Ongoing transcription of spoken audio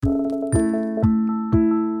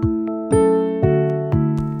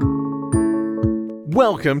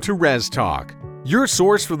Welcome to Res Talk, your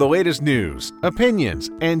source for the latest news, opinions,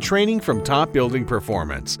 and training from top building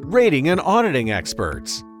performance, rating, and auditing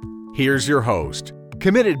experts. Here's your host,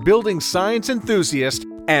 committed building science enthusiast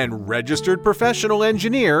and registered professional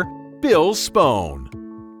engineer, Bill Spohn.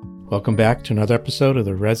 Welcome back to another episode of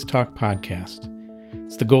the Res Talk podcast.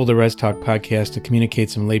 It's the goal of the Res Talk podcast to communicate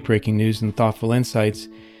some late-breaking news and thoughtful insights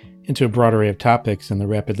into a broad array of topics in the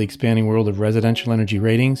rapidly expanding world of residential energy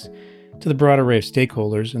ratings to the broad array of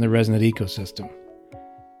stakeholders in the ResNet ecosystem.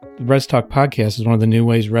 The Res Talk podcast is one of the new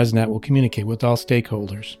ways ResNet will communicate with all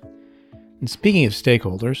stakeholders. And speaking of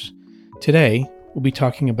stakeholders, today we'll be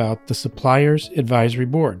talking about the Suppliers Advisory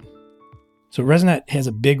Board. So ResNet has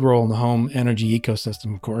a big role in the home energy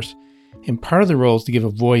ecosystem, of course, and part of the role is to give a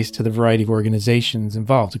voice to the variety of organizations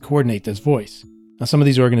involved to coordinate this voice. Now, some of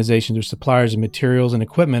these organizations are suppliers of materials and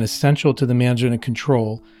equipment essential to the management and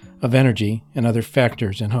control of energy and other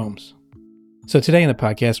factors in homes. So today in the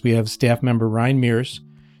podcast, we have staff member Ryan Mears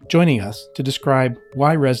joining us to describe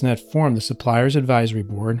why ResNet formed the Suppliers Advisory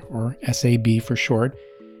Board, or SAB for short,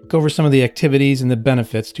 go over some of the activities and the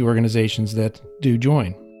benefits to organizations that do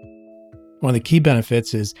join. One of the key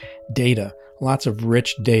benefits is data, lots of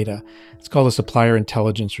rich data. It's called a Supplier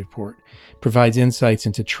Intelligence Report. It provides insights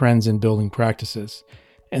into trends in building practices.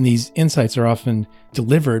 And these insights are often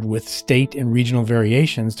delivered with state and regional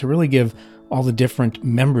variations to really give all the different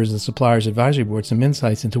members of the Suppliers Advisory Board some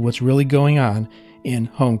insights into what's really going on in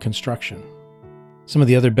home construction. Some of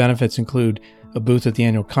the other benefits include a booth at the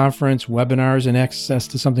annual conference, webinars, and access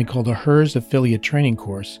to something called a HERS affiliate training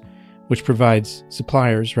course, which provides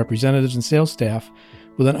suppliers, representatives, and sales staff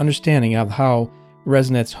with an understanding of how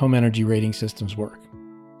ResNet's home energy rating systems work.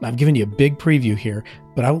 I've given you a big preview here,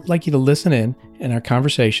 but I would like you to listen in our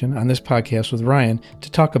conversation on this podcast with Ryan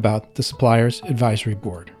to talk about the Suppliers Advisory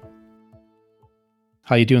Board.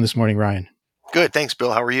 How you doing this morning, Ryan? Good, thanks,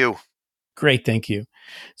 Bill. How are you? Great, thank you.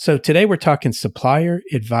 So today we're talking Supplier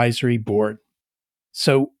Advisory Board.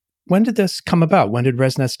 So when did this come about? When did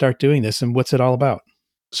ResNet start doing this, and what's it all about?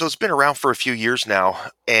 So it's been around for a few years now,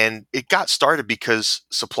 and it got started because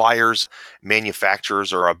suppliers,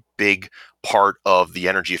 manufacturers are a big part of the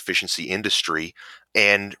energy efficiency industry,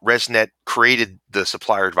 and ResNet created the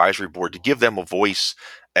Supplier Advisory Board to give them a voice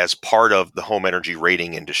as part of the home energy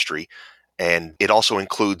rating industry. And it also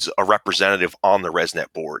includes a representative on the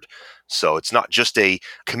ResNet board. So it's not just a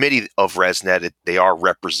committee of ResNet, they are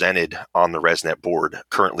represented on the ResNet board.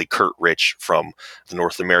 Currently, Kurt Rich from the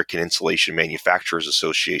North American Insulation Manufacturers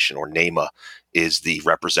Association, or NAMA, is the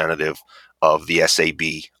representative of the SAB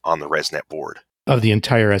on the ResNet board. Of the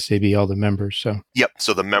entire SAB, all the members. Yep.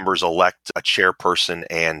 So the members elect a chairperson,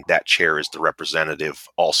 and that chair is the representative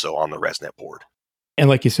also on the ResNet board. And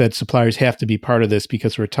like you said, suppliers have to be part of this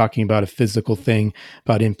because we're talking about a physical thing,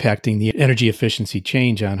 about impacting the energy efficiency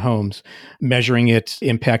change on homes, measuring it,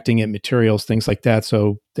 impacting it, materials, things like that.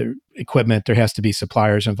 So the equipment, there has to be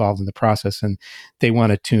suppliers involved in the process, and they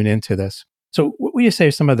want to tune into this. So what would you say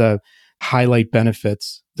are some of the highlight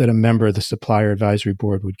benefits that a member of the Supplier Advisory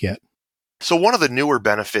Board would get? So one of the newer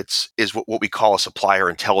benefits is what we call a Supplier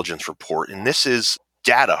Intelligence Report. And this is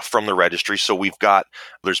data from the registry. So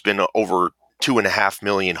there's been over 2.5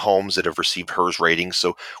 million homes that have received HERS ratings.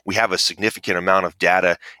 So we have a significant amount of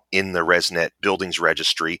data in the ResNet Buildings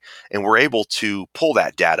Registry, and we're able to pull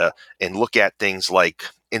that data and look at things like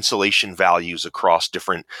insulation values across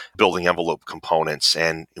different building envelope components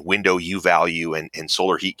and window U value and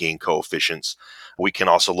solar heat gain coefficients. We can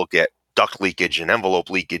also look at duct leakage and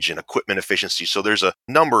envelope leakage and equipment efficiency. So there's a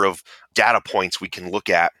number of data points we can look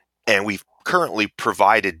at, and we've currently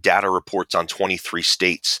provided data reports on 23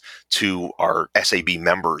 states to our SAB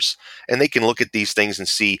members. And they can look at these things and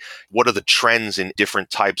see what are the trends in different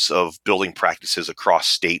types of building practices across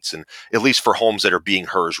states. And at least for homes that are being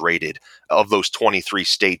HERS rated, of those 23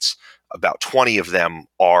 states, about 20 of them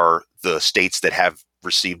are the states that have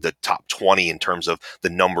received the top 20 in terms of the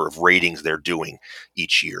number of ratings they're doing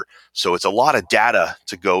each year. So it's a lot of data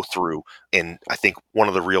to go through. And I think one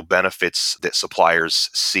of the real benefits that suppliers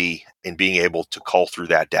see in being able to cull through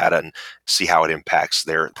that data and see how it impacts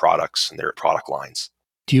their products and their product lines.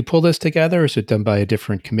 Do you pull this together, or is it done by a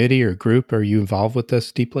different committee or group? Are you involved with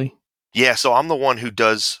this deeply? Yeah, so I'm the one who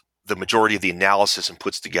does the majority of the analysis and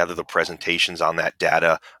puts together the presentations on that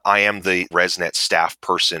data. I am the ResNet staff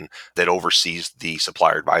person that oversees the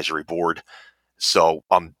Supplier Advisory Board. So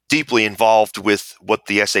I'm deeply involved with what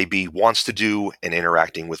the SAB wants to do and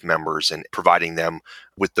interacting with members and providing them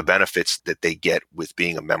with the benefits that they get with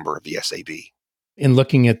being a member of the SAB. In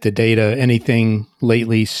looking at the data, anything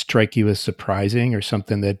lately strike you as surprising or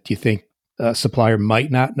something that you think a supplier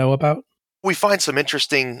might not know about? We find some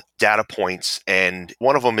interesting data points, and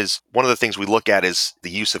one of the things we look at is the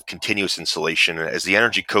use of continuous insulation. As the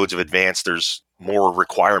energy codes have advanced, there's more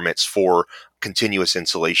requirements for continuous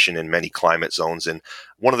insulation in many climate zones. And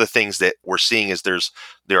one of the things that we're seeing is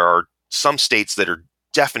there are some states that are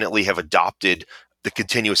definitely have adopted the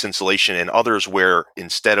continuous insulation, and others where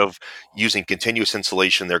instead of using continuous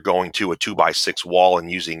insulation, they're going to a 2x6 wall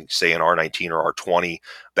and using, say, an R19 or R20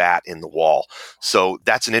 bat in the wall. So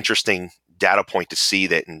that's an interesting data point to see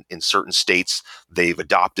that in certain states they've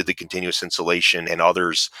adopted the continuous insulation, and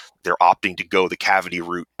others they're opting to go the cavity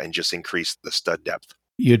route and just increase the stud depth.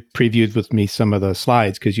 You'd previewed with me some of the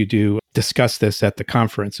slides because you do discuss this at the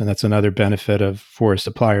conference, and that's another benefit of forest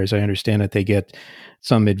suppliers. I understand that they get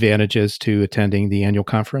some advantages to attending the annual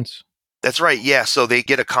conference. That's right. Yeah. So they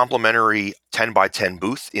get a complimentary 10x10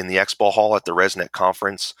 booth in the expo hall at the ResNet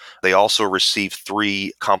conference. They also receive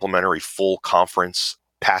 3 complimentary full conference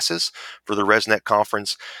passes for the ResNet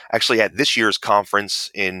conference. Actually, at this year's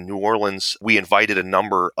conference in New Orleans, we invited a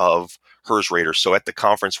number of HERS raters. So at the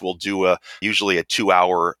conference, we'll do usually a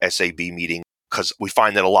 2-hour SAB meeting, because we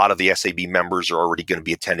find that a lot of the SAB members are already going to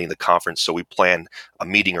be attending the conference. So we plan a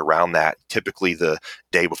meeting around that, typically the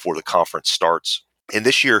day before the conference starts. And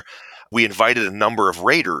this year, we invited a number of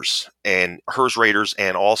raters and HERS raters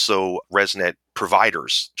and also ResNet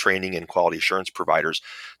providers, training and quality assurance providers,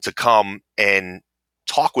 to come and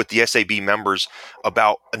talk with the SAB members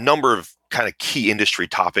about a number of kind of key industry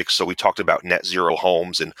topics. So we talked about net zero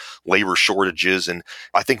homes and labor shortages. And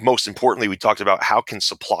I think most importantly, we talked about how can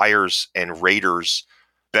suppliers and raters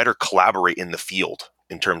better collaborate in the field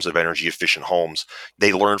in terms of energy efficient homes.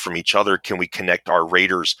 They learn from each other. Can we connect our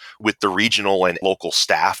raters with the regional and local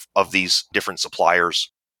staff of these different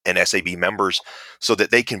suppliers and SAB members so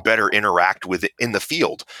that they can better interact with it in the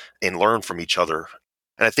field and learn from each other?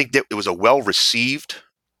 And I think that it was a well-received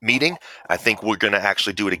meeting. I think we're going to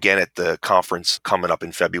actually do it again at the conference coming up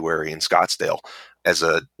in February in Scottsdale as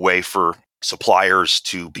a way for suppliers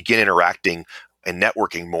to begin interacting and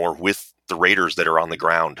networking more with the raters that are on the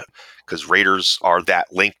ground, because raters are that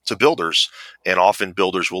link to builders, and often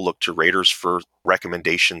builders will look to raters for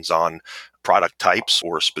recommendations on product types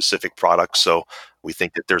or specific products. So we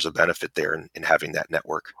think that there's a benefit there in having that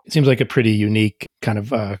network. It seems like a pretty unique kind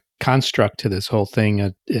of construct to this whole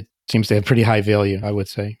thing. It seems to have pretty high value, I would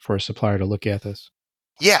say, for a supplier to look at this.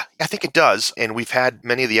 Yeah, I think it does. And we've had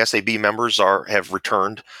many of the SAB members have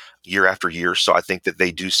returned year after year. So I think that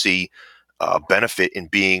they do see benefit in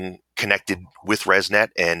being connected with ResNet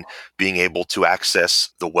and being able to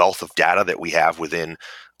access the wealth of data that we have within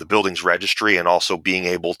the buildings registry, and also being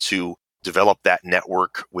able to develop that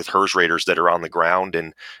network with HERS raters that are on the ground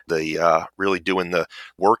and really doing the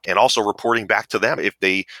work, and also reporting back to them.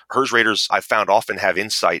 HERS raters, I've found, often have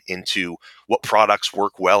insight into what products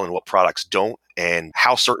work well and what products don't, and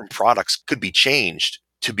how certain products could be changed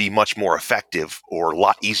to be much more effective or a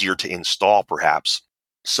lot easier to install, perhaps.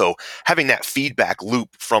 So having that feedback loop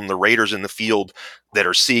from the raters in the field that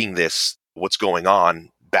are seeing what's going on,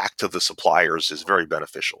 back to the suppliers is very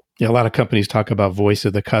beneficial. Yeah, a lot of companies talk about voice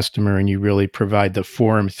of the customer, and you really provide the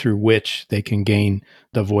forum through which they can gain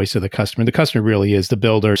the voice of the customer. The customer really is the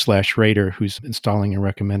builder/rater who's installing and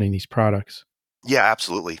recommending these products. Yeah,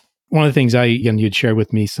 absolutely. One of the things you'd shared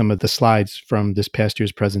with me some of the slides from this past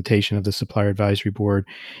year's presentation of the Supplier Advisory Board,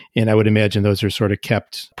 and I would imagine those are sort of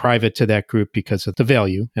kept private to that group because of the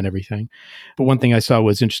value and everything. But one thing I saw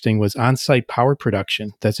was interesting was on-site power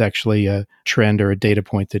production. That's actually a trend or a data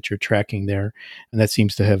point that you're tracking there, and that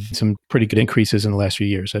seems to have some pretty good increases in the last few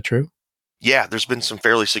years. Is that true? Yeah, there's been some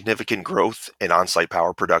fairly significant growth in on-site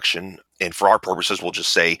power production. And for our purposes, we'll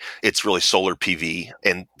just say it's really solar PV.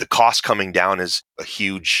 And the cost coming down is a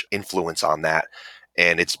huge influence on that.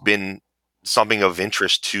 And it's been something of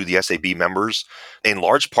interest to the SAB members, in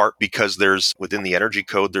large part because within the energy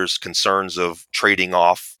code, there's concerns of trading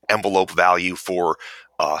off envelope value for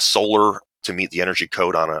solar to meet the energy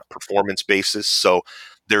code on a performance basis. So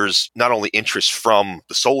there's not only interest from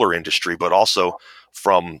the solar industry, but also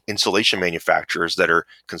from insulation manufacturers that are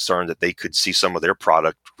concerned that they could see some of their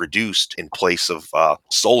product reduced in place of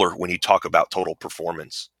solar when you talk about total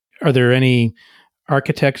performance. Are there any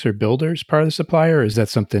architects or builders part of the supplier, or is that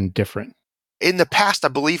something different? In the past, I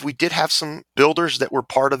believe we did have some builders that were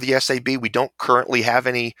part of the SAB. We don't currently have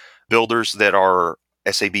any builders that are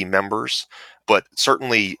SAB members, but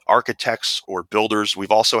certainly architects or builders.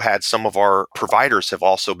 We've also had some of our providers have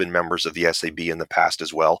also been members of the SAB in the past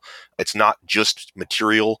as well. It's not just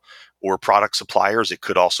material or product suppliers. It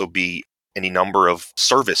could also be any number of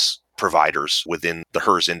service providers within the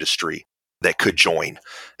HERS industry. that could join.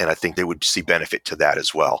 And I think they would see benefit to that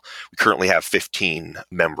as well. We currently have 15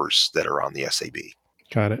 members that are on the SAB.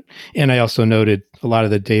 Got it. And I also noted a lot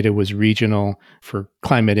of the data was regional for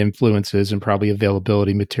climate influences and probably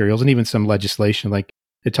availability materials and even some legislation. Like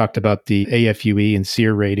it talked about the AFUE and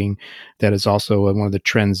SEER rating. That is also one of the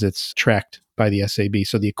trends that's tracked by the SAB.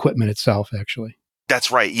 So the equipment itself, actually.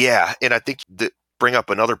 That's right. Yeah. And I think that bring up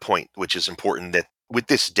another point, which is important, that with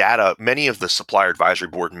this data, many of the supplier advisory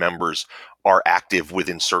board members are active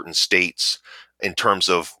within certain states in terms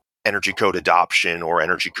of energy code adoption or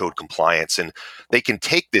energy code compliance. And they can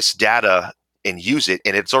take this data and use it.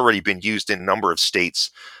 And it's already been used in a number of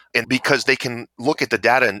states. And because they can look at the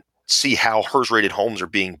data and see how HERS rated homes are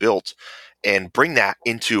being built and bring that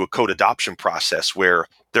into a code adoption process where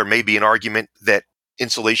there may be an argument that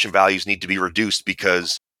insulation values need to be reduced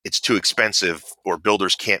because it's too expensive or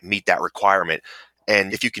builders can't meet that requirement.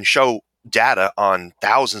 And if you can show data on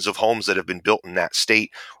thousands of homes that have been built in that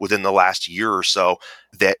state within the last year or so,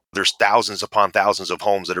 that there's thousands upon thousands of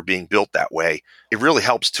homes that are being built that way, it really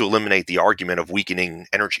helps to eliminate the argument of weakening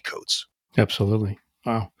energy codes. Absolutely.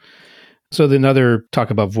 Wow. So another talk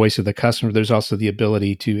about voice of the customer, there's also the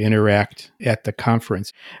ability to interact at the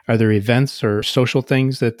conference. Are there events or social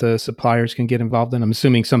things that the suppliers can get involved in? I'm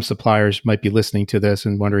assuming some suppliers might be listening to this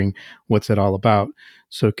and wondering what's it all about.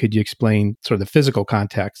 So could you explain sort of the physical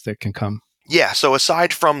context that can come? Yeah, so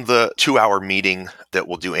aside from the 2-hour meeting that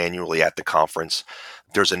we'll do annually at the conference,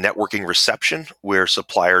 there's a networking reception where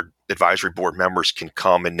supplier advisory board members can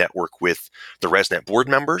come and network with the ResNet board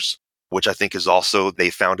members, which I think is also they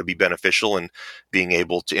found to be beneficial in being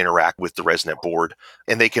able to interact with the ResNet board.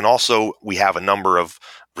 And they can also, we have a number of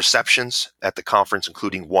receptions at the conference,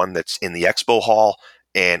 including one that's in the expo hall,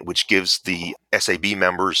 and which gives the SAB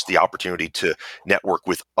members the opportunity to network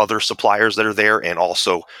with other suppliers that are there and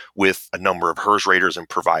also with a number of HERS raters and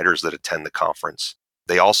providers that attend the conference.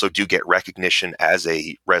 They also do get recognition as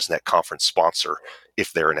a ResNet conference sponsor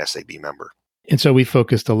if they're an SAB member. And so we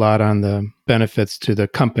focused a lot on the benefits to the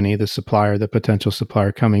company, the supplier, the potential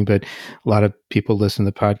supplier coming, but a lot of people listen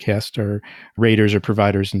to the podcast are raters or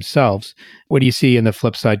providers themselves. What do you see in the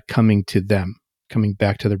flip side coming to them, coming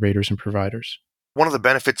back to the raters and providers? One of the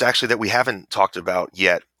benefits actually that we haven't talked about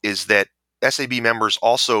yet is that SAB members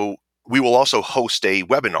we will also host a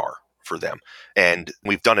webinar for them. And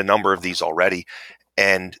we've done a number of these already.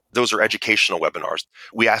 And those are educational webinars.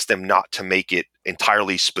 We ask them not to make it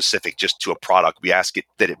entirely specific just to a product. We ask it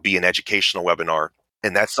that it be an educational webinar.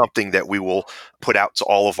 And that's something that we will put out to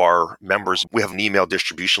all of our members. We have an email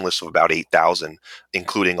distribution list of about 8,000,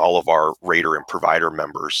 including all of our rater and provider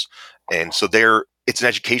members. And so it's an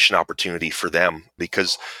education opportunity for them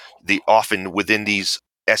because often within these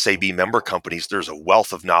SAB member companies, there's a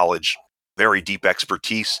wealth of knowledge, very deep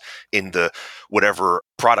expertise in the whatever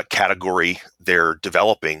product category they're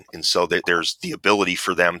developing. And so there's the ability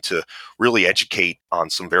for them to really educate on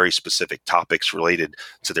some very specific topics related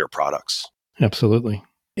to their products. Absolutely.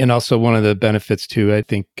 And also one of the benefits too, I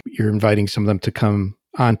think you're inviting some of them to come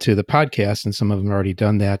onto the podcast, and some of them have already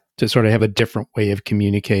done that, to sort of have a different way of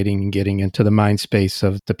communicating and getting into the mind space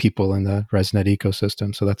of the people in the ResNet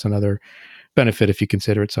ecosystem. So that's another benefit if you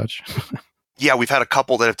consider it such. Yeah, we've had a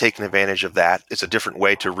couple that have taken advantage of that. It's a different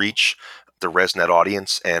way to reach the ResNet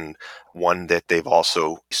audience, and one that they've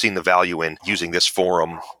also seen the value in using this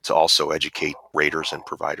forum to also educate raters and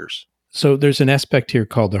providers. So there's an aspect here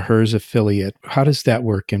called the HERS affiliate. How does that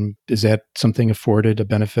work? And is that something a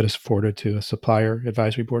benefit is afforded to a supplier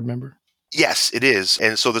advisory board member? Yes, it is.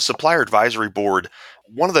 And so the supplier advisory board,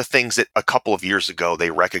 one of the things that a couple of years ago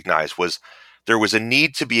they recognized was there was a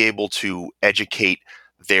need to be able to educate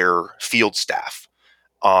their field staff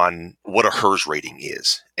on what a HERS rating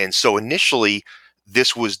is. And so initially,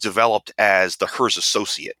 this was developed as the HERS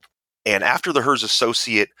Associate. And after the HERS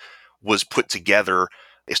Associate was put together,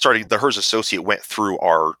 the HERS Associate went through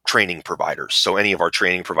our training providers. So any of our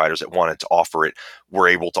training providers that wanted to offer it were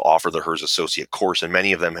able to offer the HERS Associate course, and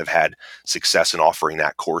many of them have had success in offering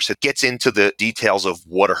that course. It gets into the details of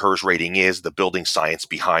what a HERS rating is, the building science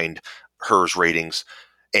behind HERS ratings,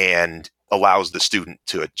 and allows the student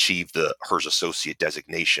to achieve the HERS Associate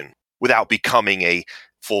designation without becoming a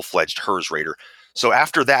full-fledged HERS rater. So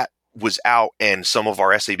after that was out and some of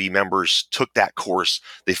our SAB members took that course,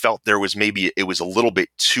 they felt it was a little bit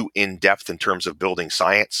too in-depth in terms of building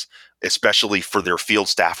science, especially for their field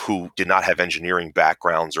staff who did not have engineering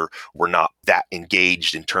backgrounds or were not that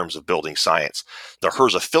engaged in terms of building science. The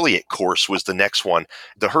HERS Affiliate course was the next one.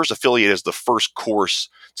 The HERS Affiliate is the first course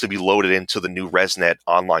to be loaded into the new ResNet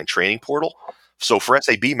online training portal So for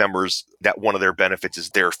SAB members, that one of their benefits is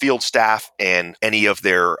their field staff and any of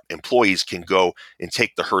their employees can go and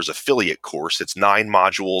take the HERS affiliate course. It's 9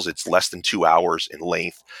 modules. It's less than 2 hours in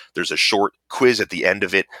length. There's a short quiz at the end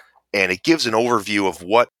of it, and it gives an overview of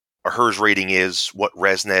what a HERS rating is, what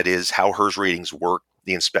ResNet is, how HERS ratings work,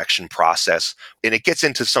 the inspection process. And it gets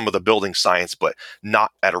into some of the building science, but not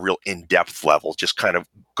at a real in-depth level, just kind of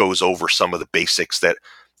goes over some of the basics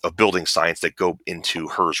of building science that go into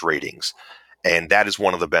HERS ratings. And that is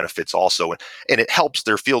one of the benefits also. And it helps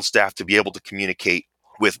their field staff to be able to communicate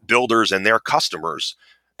with builders and their customers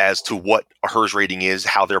as to what a HERS rating is,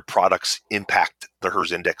 how their products impact the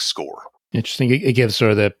HERS index score. Interesting. It gives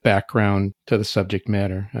sort of the background to the subject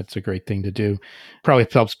matter. That's a great thing to do. Probably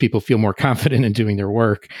helps people feel more confident in doing their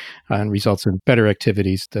work and results in better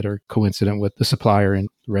activities that are coincident with the supplier and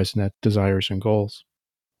ResNet desires and goals.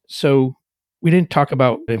 So we didn't talk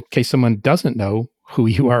about, in case someone doesn't know who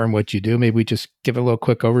you are and what you do, maybe we just give a little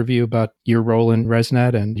quick overview about your role in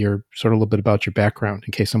ResNet and your sort of a little bit about your background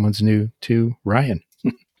in case someone's new to Ryan.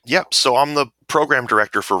 Yep. So I'm the program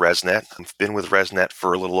director for ResNet. I've been with ResNet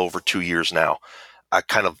for a little over 2 years now. I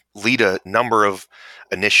kind of lead a number of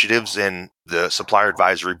initiatives, and the Supplier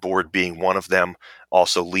Advisory Board being one of them,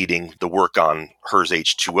 also leading the work on HERS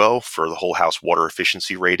H2O for the whole house water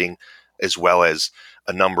efficiency rating, as well as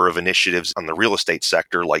a number of initiatives on the real estate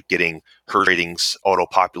sector, like getting HERS ratings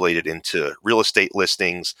auto-populated into real estate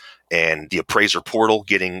listings, and the appraiser portal,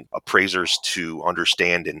 getting appraisers to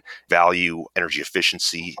understand and value energy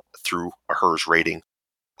efficiency through a HERS rating.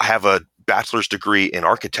 I have a bachelor's degree in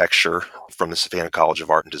architecture from the Savannah College of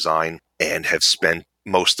Art and Design, and have spent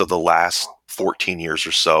most of the last 14 years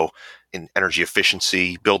or so in energy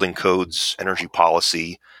efficiency, building codes, energy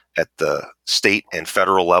policy, at the state and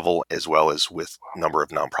federal level, as well as with a number of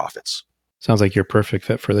nonprofits. Sounds like you're a perfect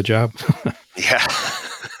fit for the job. Yeah.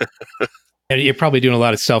 And you're probably doing a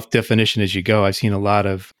lot of self-definition as you go. I've seen a lot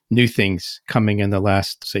of new things coming in the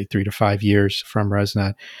last, say, 3 to 5 years from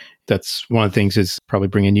ResNet. That's one of the things is probably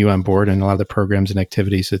bringing you on board and a lot of the programs and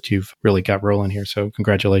activities that you've really got rolling here. So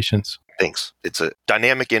congratulations. Thanks. It's a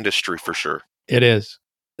dynamic industry for sure. It is.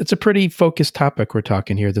 It's a pretty focused topic we're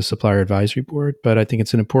talking here, the Supplier Advisory Board, but I think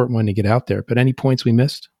it's an important one to get out there. But any points we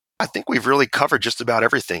missed? I think we've really covered just about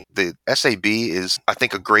everything. The SAB is, I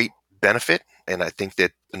think, a great benefit. And I think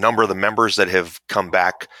that a number of the members that have come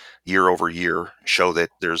back year over year show that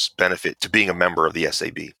there's benefit to being a member of the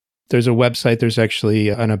SAB. There's a website. There's actually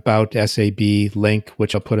an About SAB link,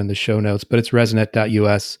 which I'll put in the show notes, but it's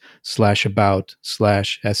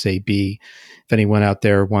resnet.us/about/SAB. If anyone out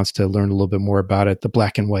there wants to learn a little bit more about it, the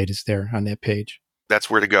black and white is there on that page. That's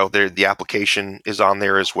where to go. There, the application is on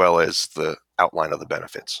there, as well as the outline of the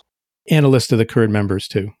benefits. And a list of the current members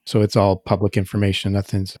too. So it's all public information.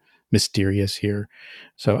 Nothing's mysterious here.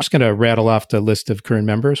 So I'm just going to rattle off the list of current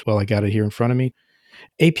members while I got it here in front of me.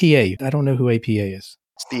 APA. I don't know who APA is.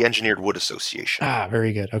 It's the Engineered Wood Association.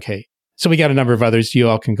 Very good. Okay. So we got a number of others. You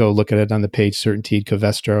all can go look at it on the page. CertainTeed,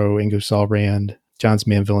 Covestro, Ingersoll Rand, Johns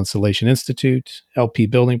Manville Insulation Institute, LP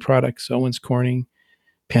Building Products, Owens Corning,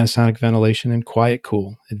 Panasonic Ventilation, and Quiet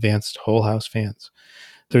Cool, advanced whole house fans.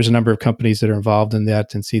 There's a number of companies that are involved in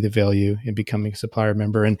that and see the value in becoming a supplier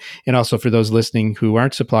member. And also for those listening who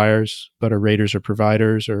aren't suppliers, but are raters or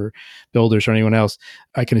providers or builders or anyone else,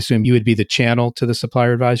 I can assume you would be the channel to the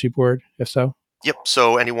Supplier Advisory Board, if so? Yep.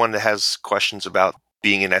 So anyone that has questions about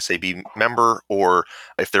being an SAB member, or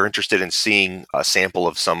if they're interested in seeing a sample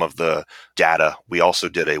of some of the data, we also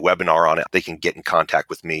did a webinar on it. They can get in contact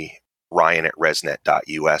with me,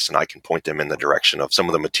 Ryan@resnet.us, and I can point them in the direction of some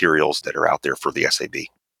of the materials that are out there for the SAB.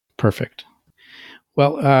 Perfect.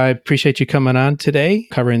 Well, I appreciate you coming on today,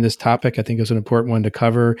 covering this topic. I think it was an important one to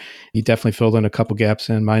cover. You definitely filled in a couple gaps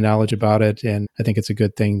in my knowledge about it, and I think it's a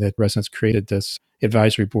good thing that ResNet's created this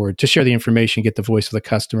advisory board to share the information, get the voice of the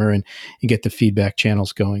customer, and get the feedback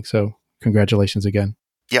channels going. So congratulations again.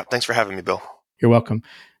 Yeah, thanks for having me, Bill. You're welcome.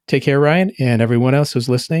 Take care, Ryan, and everyone else who's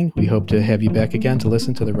listening. We hope to have you back again to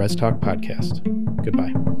listen to the Res Talk podcast.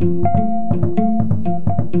 Goodbye.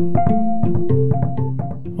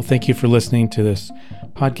 Well, thank you for listening to this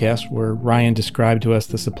podcast where Ryan described to us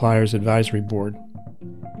the Suppliers Advisory Board.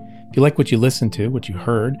 If you like what you listened to, what you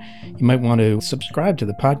heard, you might want to subscribe to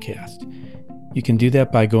the podcast. You can do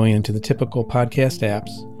that by going into the typical podcast apps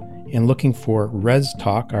and looking for Res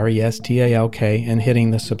Talk, RESTALK, and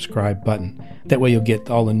hitting the subscribe button. That way you'll get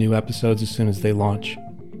all the new episodes as soon as they launch.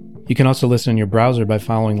 You can also listen in your browser by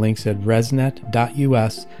following links at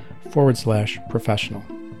resnet.us/professional.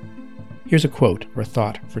 Here's a quote or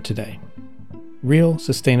thought for today. Real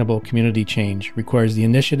sustainable community change requires the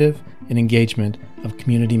initiative and engagement of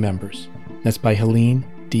community members. That's by Helene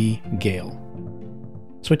D. Gale.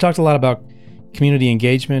 So we talked a lot about community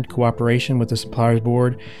engagement, cooperation with the Suppliers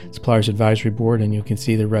Board, Suppliers Advisory Board, and you can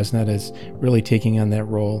see that ResNet is really taking on that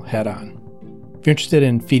role head on. If you're interested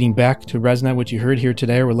in feeding back to ResNet what you heard here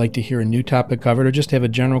today, or would like to hear a new topic covered, or just have a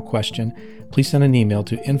general question, please send an email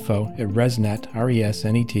to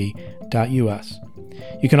info@resnet.us.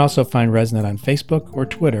 You can also find ResNet on Facebook or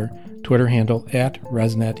Twitter handle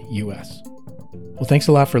 @ResNetUS. Well, thanks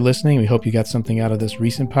a lot for listening. We hope you got something out of this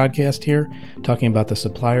recent podcast here, talking about the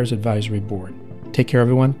Suppliers Advisory Board. Take care,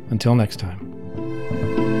 everyone. Until next time.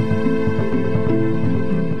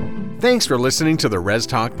 Thanks for listening to the Res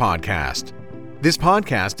Talk podcast. This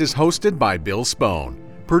podcast is hosted by Bill Spohn,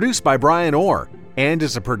 produced by Brian Orr, and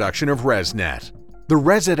is a production of ResNet, the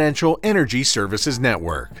Residential Energy Services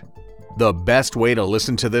Network. The best way to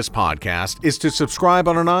listen to this podcast is to subscribe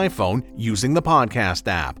on an iPhone using the podcast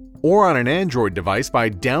app, or on an Android device by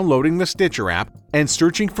downloading the Stitcher app and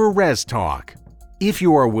searching for Res Talk. If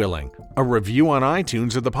you are willing, a review on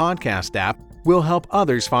iTunes or the podcast app will help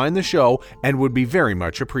others find the show and would be very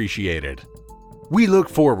much appreciated. We look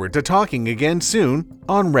forward to talking again soon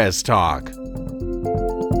on Res Talk.